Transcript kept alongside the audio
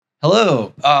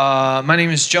Hello, my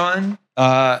name is John,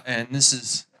 and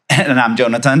And I'm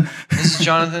Jonathan. this is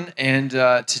Jonathan, and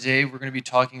today we're going to be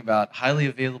talking about highly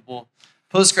available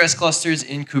Postgres clusters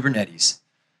in Kubernetes.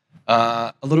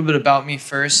 A little bit about me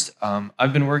first.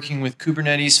 I've been working with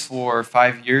Kubernetes for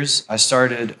 5 years. I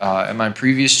started at my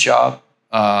previous job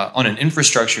on an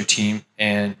infrastructure team,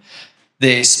 and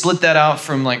they split that out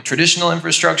from like traditional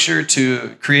infrastructure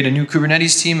to create a new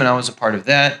Kubernetes team, and I was a part of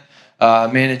that,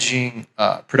 managing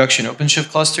production OpenShift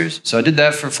clusters. So I did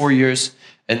that for 4 years,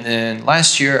 and then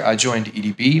last year I joined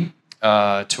EDB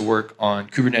to work on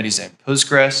Kubernetes and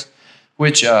Postgres,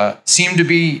 which seemed to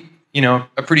be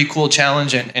a pretty cool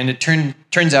challenge, and it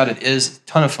turns out it is a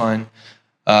ton of fun.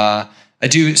 I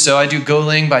do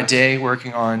Golang by day,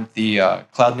 working on the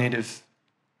cloud native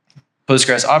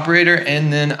Postgres operator,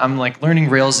 and then I'm like learning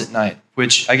Rails at night,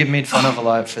 which I get made fun of a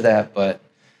lot for that, but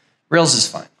Rails is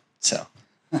fine. So,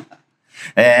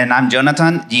 And I'm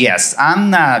Jonathan. Yes,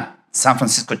 I'm a San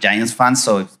Francisco Giants fan,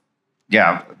 so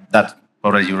yeah, that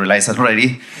already you realize that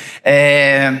already.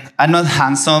 I'm not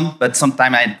handsome, but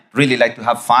sometimes I really like to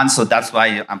have fun, so that's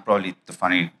why I'm probably the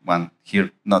funny one here,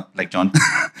 not like John.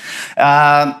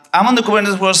 I'm on the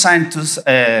Kubernetes World Science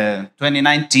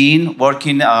 2019,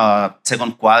 working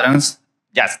second quadrants,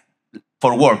 just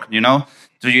for work,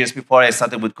 2 years before I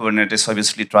started with Kubernetes,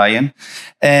 obviously trying.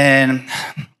 And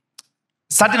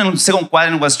starting on second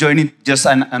quadrant was joining just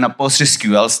on a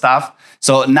PostgreSQL stuff.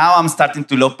 So now I'm starting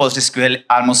to love PostgreSQL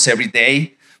almost every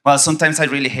day. Well, sometimes I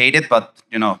really hate it, but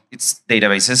it's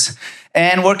databases.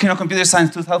 And working on computer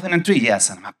science 2003,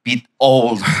 yes, I'm a bit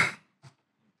old.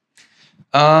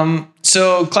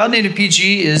 So Cloud Native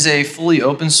PG is a fully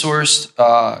open sourced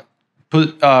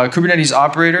Kubernetes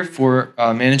operator for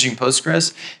managing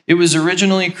Postgres. It was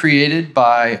originally created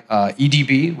by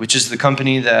EDB, which is the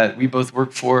company that we both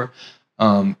work for.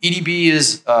 EDB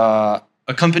is a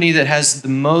company that has the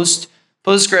most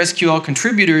PostgreSQL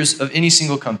contributors of any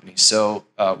single company. So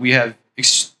we have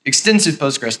extensive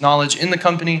Postgres knowledge in the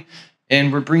company,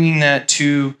 and we're bringing that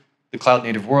to the cloud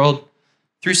native world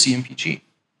through CMPG.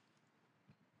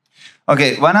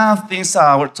 Okay, one of the things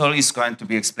our talk is going to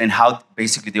be explain how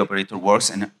basically the operator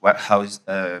works and how it's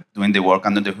doing the work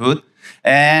under the hood.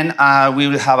 And we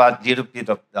will have a little bit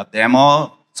of a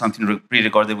demo, something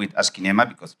pre-recorded with Askinema,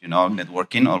 because,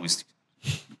 networking always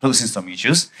producing some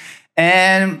issues.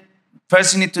 And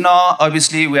first you need to know,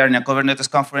 obviously, we are in a Kubernetes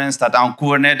conference that on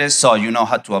Kubernetes, so you know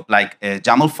how to apply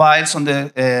YAML files on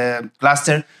the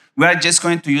cluster. We are just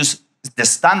going to use the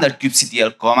standard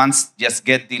kubectl commands, just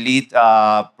get, delete,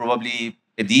 probably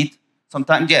edit.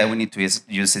 Sometimes, yeah, we need to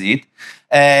use edit.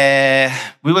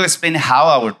 We will explain how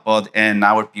our pod and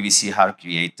our PVC are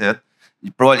created.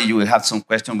 Probably you will have some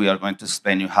questions. We are going to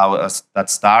explain you how that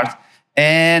starts.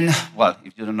 And, well,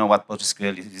 if you don't know what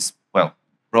PostgreSQL is, well,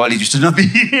 probably you should not be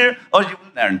here, or you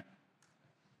will learn.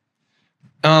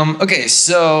 Okay,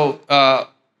 so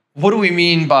what do we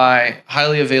mean by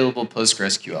highly available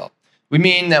PostgreSQL? We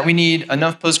mean that we need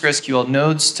enough PostgreSQL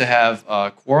nodes to have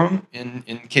quorum in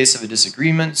case of a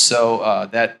disagreement. So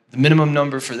that the minimum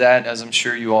number for that, as I'm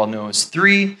sure you all know, is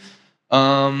 3.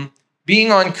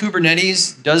 Being on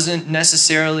Kubernetes doesn't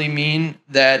necessarily mean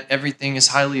that everything is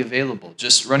highly available.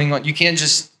 Just running on, you can't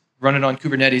just run it on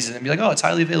Kubernetes and then be like, oh, it's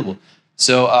highly available.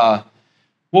 So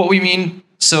what we mean,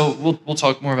 so we'll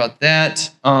talk more about that.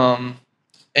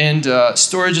 And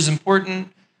storage is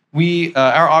important.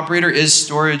 Our operator is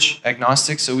storage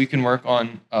agnostic, so we can work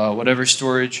on whatever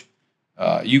storage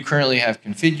you currently have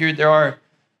configured. There are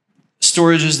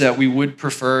storages that we would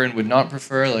prefer and would not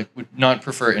prefer, like would not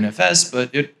prefer NFS, but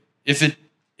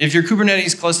if your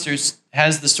Kubernetes cluster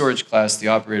has the storage class, the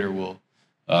operator will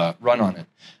run on it.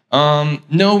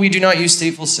 No, we do not use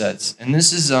stateful sets, and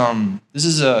this is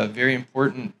a very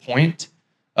important point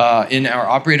in our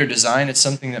operator design. It's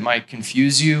something that might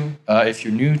confuse you if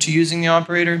you're new to using the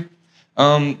operator.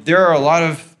 There are a lot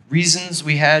of reasons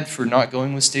we had for not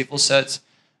going with stateful sets,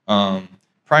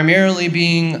 primarily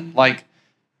being like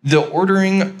the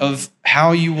ordering of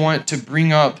how you want to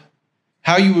bring up,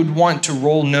 how you would want to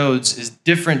roll nodes is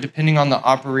different depending on the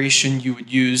operation you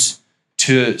would use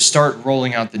to start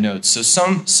rolling out the nodes. So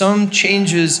some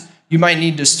changes you might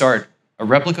need to start a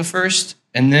replica first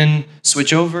and then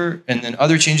switch over, and then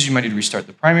other changes you might need to restart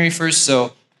the primary first.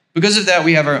 So because of that,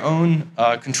 we have our own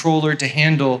controller to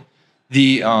handle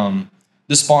the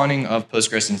spawning of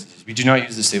Postgres instances. We do not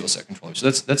use the stateful set controller.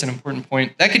 So that's an important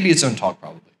point. That could be its own talk,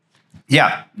 probably.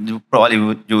 Yeah, you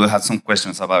will have some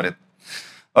questions about it.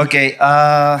 Okay,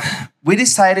 we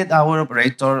decided our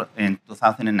operator in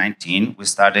 2019. We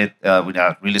started with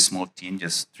a really small team,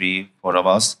 just 3-4 of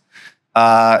us.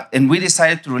 And we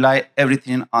decided to rely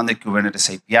everything on the Kubernetes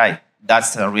API.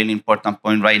 That's a really important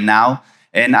point right now.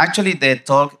 And actually, the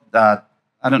talk that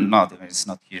I don't know, it's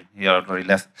not here. He already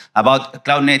left. About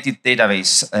cloud native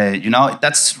database,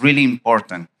 that's really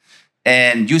important.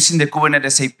 And using the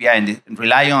Kubernetes API and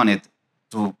rely on it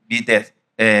to be the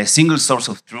single source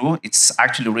of truth, it's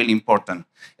actually really important,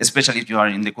 especially if you are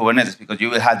in the Kubernetes, because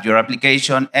you will have your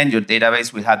application and your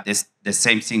database will have the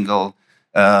same single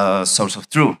source of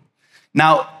truth.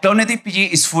 Now, Cloud Native PG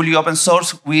is fully open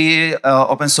source. We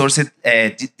open sourced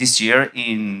it this year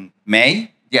in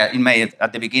May. Yeah, in May,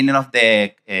 at the beginning of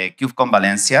the KubeCon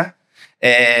Valencia.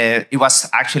 It was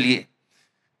actually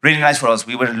really nice for us.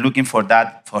 We were looking for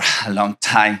that for a long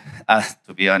time,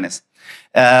 to be honest.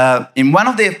 And one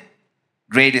of the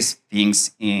greatest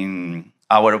things in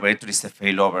our operator is the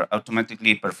failover.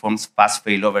 Automatically performs fast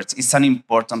failovers. It's an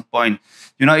important point.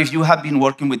 If you have been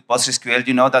working with PostgreSQL,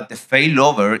 you know that the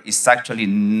failover is actually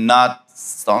not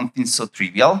something so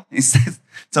trivial.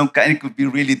 It could be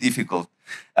really difficult.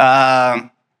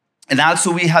 And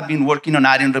also, we have been working on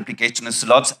adding replication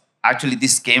slots. Actually,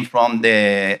 this came from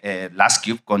the last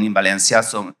KubeCon in Valencia.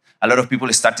 So a lot of people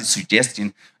started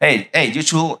suggesting, hey, you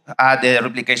should add the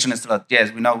replication slot.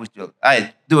 Yes, we know we should.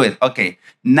 Do it. Okay.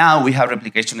 Now we have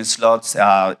replication slots.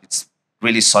 It's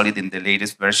really solid in the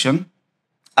latest version.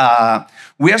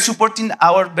 We are supporting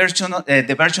our version,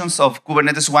 the versions of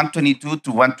Kubernetes 122 to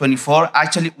 124.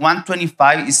 Actually,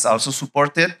 125 is also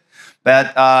supported,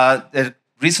 but the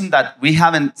reason that we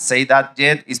haven't said that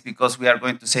yet is because we are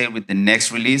going to say it with the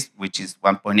next release, which is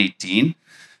 1.18.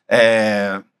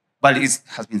 But it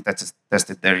has been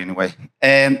tested there anyway.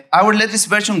 And our latest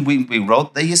version, we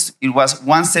wrote this, it was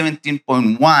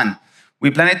 117.1. We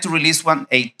planned to release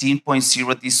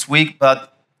 118.0 this week,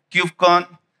 but KubeCon,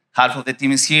 half of the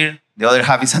team is here, the other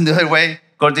half is on the other way.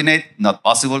 Coordinate, not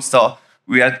possible. So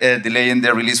we are delaying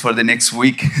the release for the next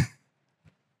week.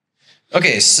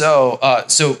 Okay, so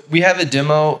we have a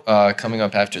demo coming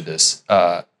up after this,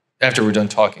 after we're done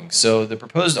talking. So the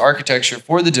proposed architecture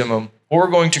for the demo, what we're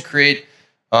going to create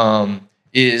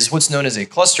is what's known as a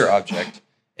cluster object.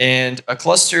 And a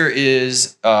cluster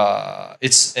is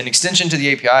it's an extension to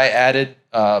the API added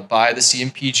by the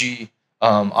CMPG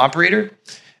operator.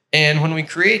 And when we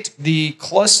create the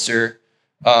cluster,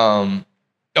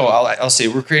 I'll say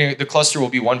we're creating the cluster will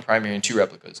be one primary and two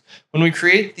replicas. When we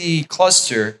create the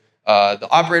cluster, the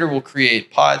operator will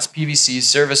create pods, PVCs,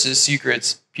 services,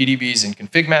 secrets, PDBs, and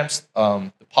config maps.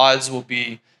 The pods will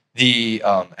be the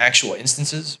actual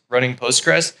instances running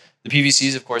Postgres. The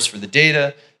PVCs, of course, for the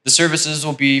data. The services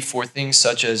will be for things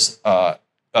such as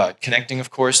connecting,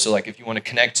 of course. So like if you want to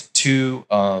connect to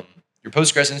your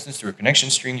Postgres instance through a connection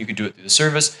string, you can do it through the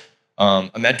service. A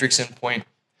metrics endpoint.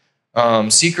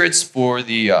 Secrets for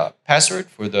the password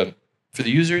for the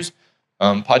users.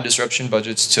 Pod disruption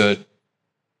budgets to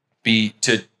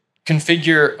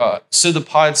configure so the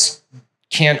pods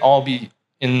can't all be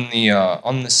in the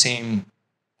on the same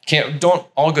don't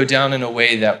all go down in a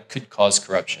way that could cause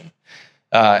corruption,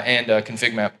 and a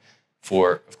config map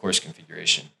for, of course,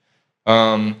 configuration.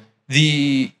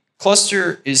 The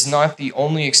cluster is not the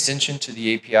only extension to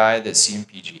the API that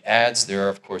CMPG adds. There are,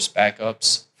 of course,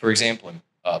 backups, for example, and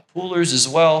poolers as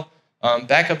well.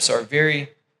 Backups are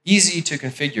very easy to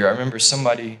configure. I remember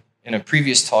somebody in a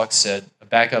previous talk said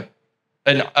a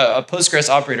Postgres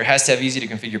operator has to have easy to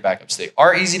configure backups. They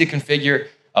are easy to configure.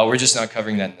 We're just not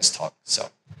covering that in this talk. So,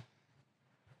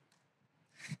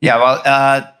 yeah,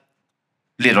 well,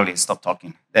 literally stop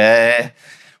talking.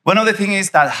 One of the things is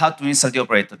that how to install the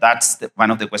operator. That's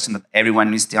one of the questions that everyone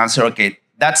needs to answer. Okay,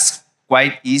 that's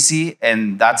quite easy,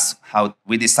 and that's how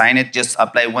we design it. Just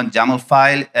apply one YAML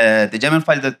file. The YAML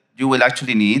file that you will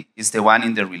actually need is the one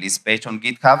in the release page on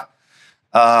GitHub.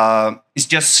 It's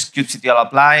just kubectl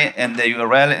apply and the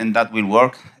URL, and that will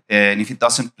work. And if it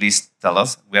doesn't, please tell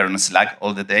us. We are on Slack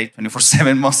all the day,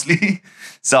 24/7 mostly.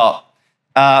 So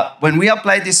when we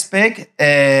apply this spec,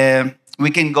 we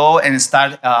can go and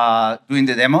start doing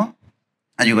the demo.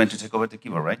 And you're going to take over the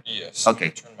keyboard, right? yes.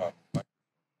 Okay.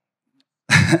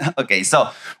 Okay, so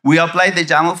we apply the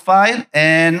YAML file,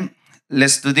 and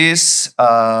let's do this.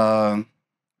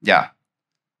 Yeah.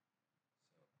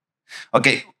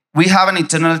 Okay. We have an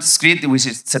internal script which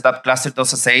is setup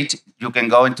cluster.sh. You can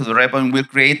go into the repo and we'll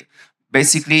create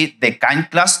basically the kind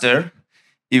cluster.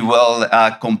 It will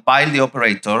compile the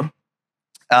operator.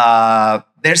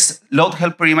 There's load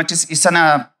helper images. It's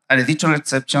an additional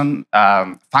exception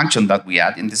function that we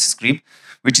add in this script,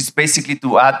 which is basically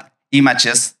to add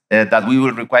images that we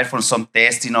will require for some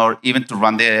testing or even to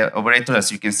run the operator.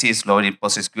 As you can see, it's loaded in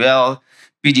PostgreSQL,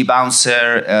 PG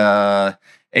Bouncer,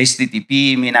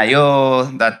 HTTP,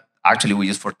 MinIO, that actually we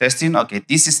use for testing. Okay,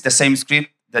 this is the same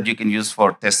script that you can use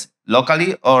for test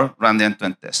locally or run the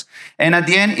end-to-end test. And at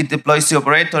the end, it deploys the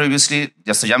operator, obviously,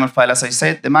 just a YAML file, as I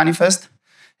said, the manifest.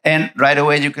 And right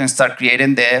away, you can start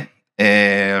creating the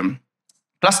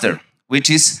cluster, which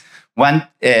is one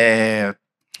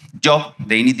job,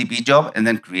 the initdb job, and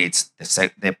then creates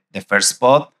the first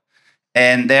pod.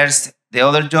 And there's the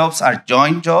other jobs are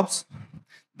join jobs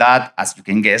that, as you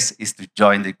can guess, is to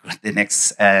join the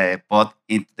next pod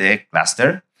into the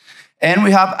cluster. And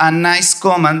we have a nice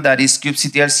command that is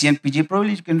kubectl cnpg.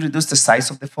 Probably you can reduce the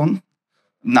size of the font.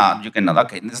 No, you cannot.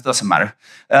 Okay, this doesn't matter.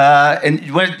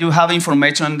 And where you have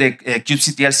information on the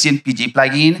kubectl cnpg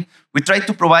plugin, we try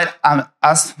to provide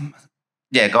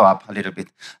go up a little bit.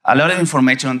 A lot of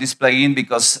information on this plugin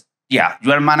because, yeah,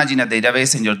 you are managing a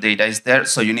database and your data is there,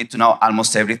 so you need to know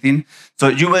almost everything. So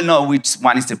you will know which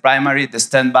one is the primary, the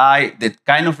standby, the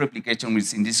kind of replication,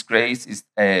 which in this case is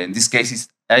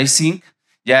async.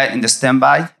 Yeah, in the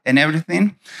standby and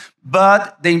everything.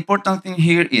 But the important thing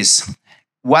here is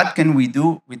what can we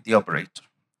do with the operator?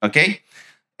 Okay,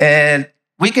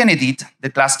 we can edit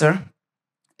the cluster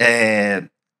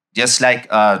just like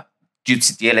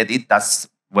kubectl edit. That's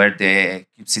where the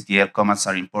kubectl commands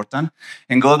are important.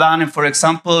 And go down and, for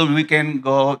example, we can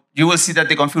go. You will see that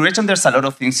the configuration. There's a lot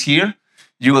of things here.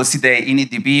 You will see the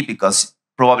initdb because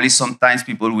probably sometimes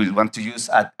people will want to use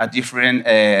a different.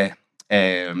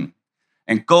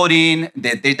 Encoding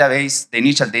the database, the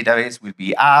initial database will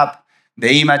be up,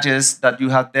 the images that you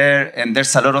have there, and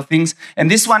there's a lot of things. And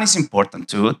this one is important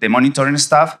too, the monitoring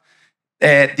stuff.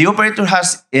 The operator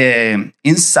has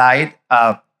inside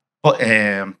a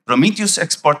Prometheus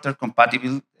exporter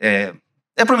compatible, a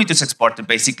Prometheus exporter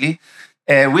basically.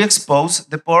 We expose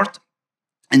the port,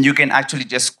 and you can actually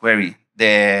just query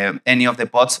any of the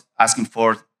pods asking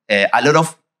for a lot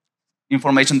of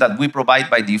information that we provide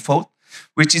by default,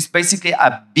 which is basically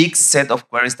a big set of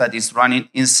queries that is running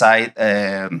inside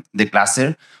the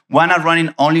cluster. One are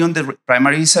running only on the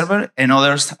primary server, and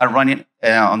others are running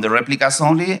on the replicas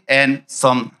only, and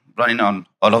some running on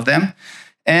all of them.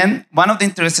 And one of the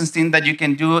interesting things that you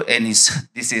can do, and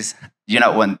this is,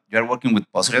 when you're working with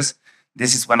Postgres,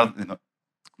 this is one of the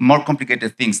more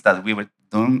complicated things that we were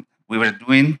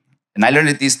doing, and I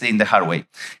learned this in the hard way,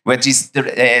 which is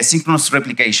the synchronous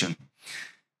replication.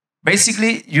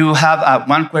 Basically, you have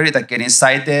one query that gets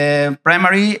inside the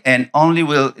primary and only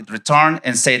will return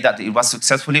and say that it was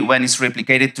successfully when it's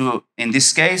replicated to, in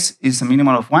this case, is a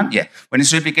minimum of one. Yeah, when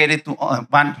it's replicated to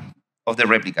one of the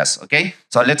replicas, okay?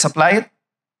 So let's apply it,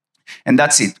 and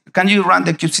that's it. Can you run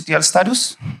the kubectl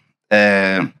status?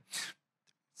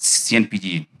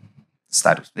 CNPG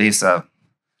status.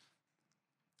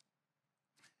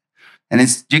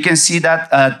 And you can see that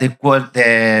the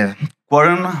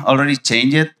quorum already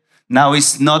changed. Now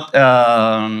it's not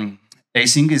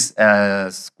async,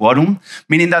 it's quorum,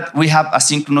 meaning that we have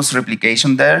asynchronous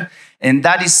replication there. And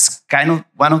that is kind of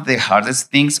one of the hardest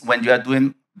things when you are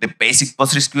doing the basic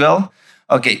PostgreSQL.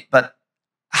 Okay, but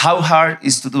how hard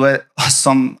is to do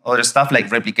some other stuff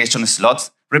like replication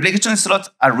slots? Replication slots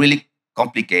are really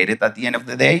complicated at the end of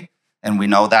the day, and we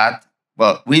know that.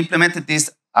 Well, we implemented this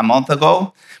a month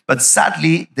ago, but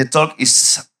sadly, the talk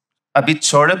is a bit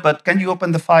shorter, but can you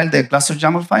open the file, the cluster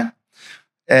YAML file?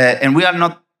 And we are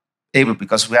not able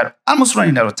because we are almost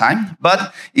running out of time,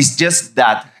 but it's just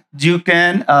that you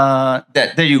can,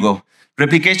 there you go.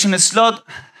 Replication slot,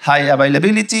 high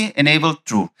availability, enable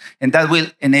true. And that will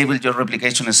enable your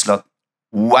replication slot.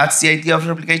 What's the idea of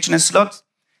replication slots?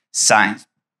 Science.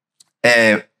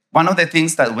 One of the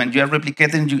things that when you are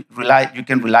replicating, you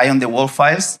can rely on the WAL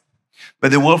files,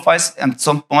 but the WAL files, at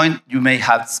some point, you may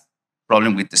have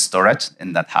problem with the storage,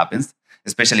 and that happens,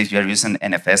 especially if you are using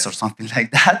NFS or something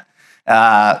like that.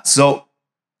 So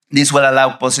this will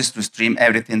allow Postgres to stream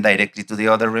everything directly to the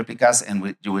other replicas,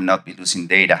 and you will not be losing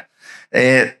data.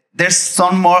 There's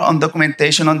some more on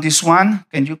documentation on this one.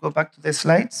 Can you go back to the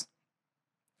slides?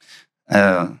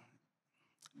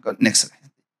 Next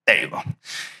slide. There you go.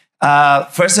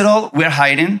 First of all, we're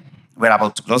hiding. We're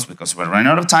about to close because we're running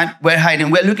out of time. We're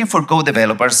hiding. We're looking for Go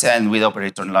developers and with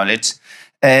operator knowledge.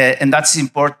 And that's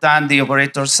important, the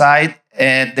operator side.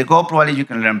 The Go, probably you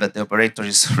can learn, but the operator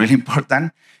is really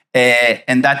important.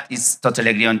 And that is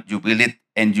totally agree on. You build it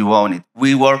and you own it.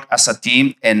 We work as a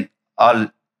team, and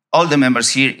all the members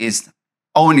here is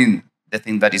owning the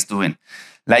thing that is doing.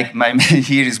 Like my man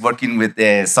here is working with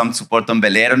some support on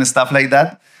Velero and stuff like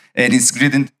that. And it's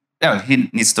great. He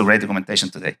needs to write documentation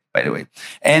today, by the way.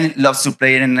 And loves to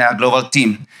play in a global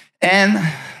team. And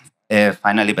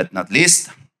finally, but not least,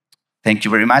 thank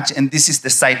you very much. And this is the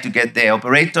site to get the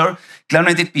operator. Cloud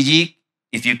Native PG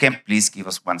if you can, please give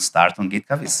us 1 star on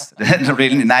GitHub. It's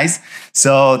really nice.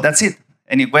 So that's it.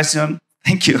 Any question?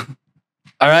 Thank you.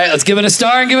 All right, let's give it a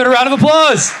star and give it a round of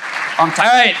applause. All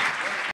right.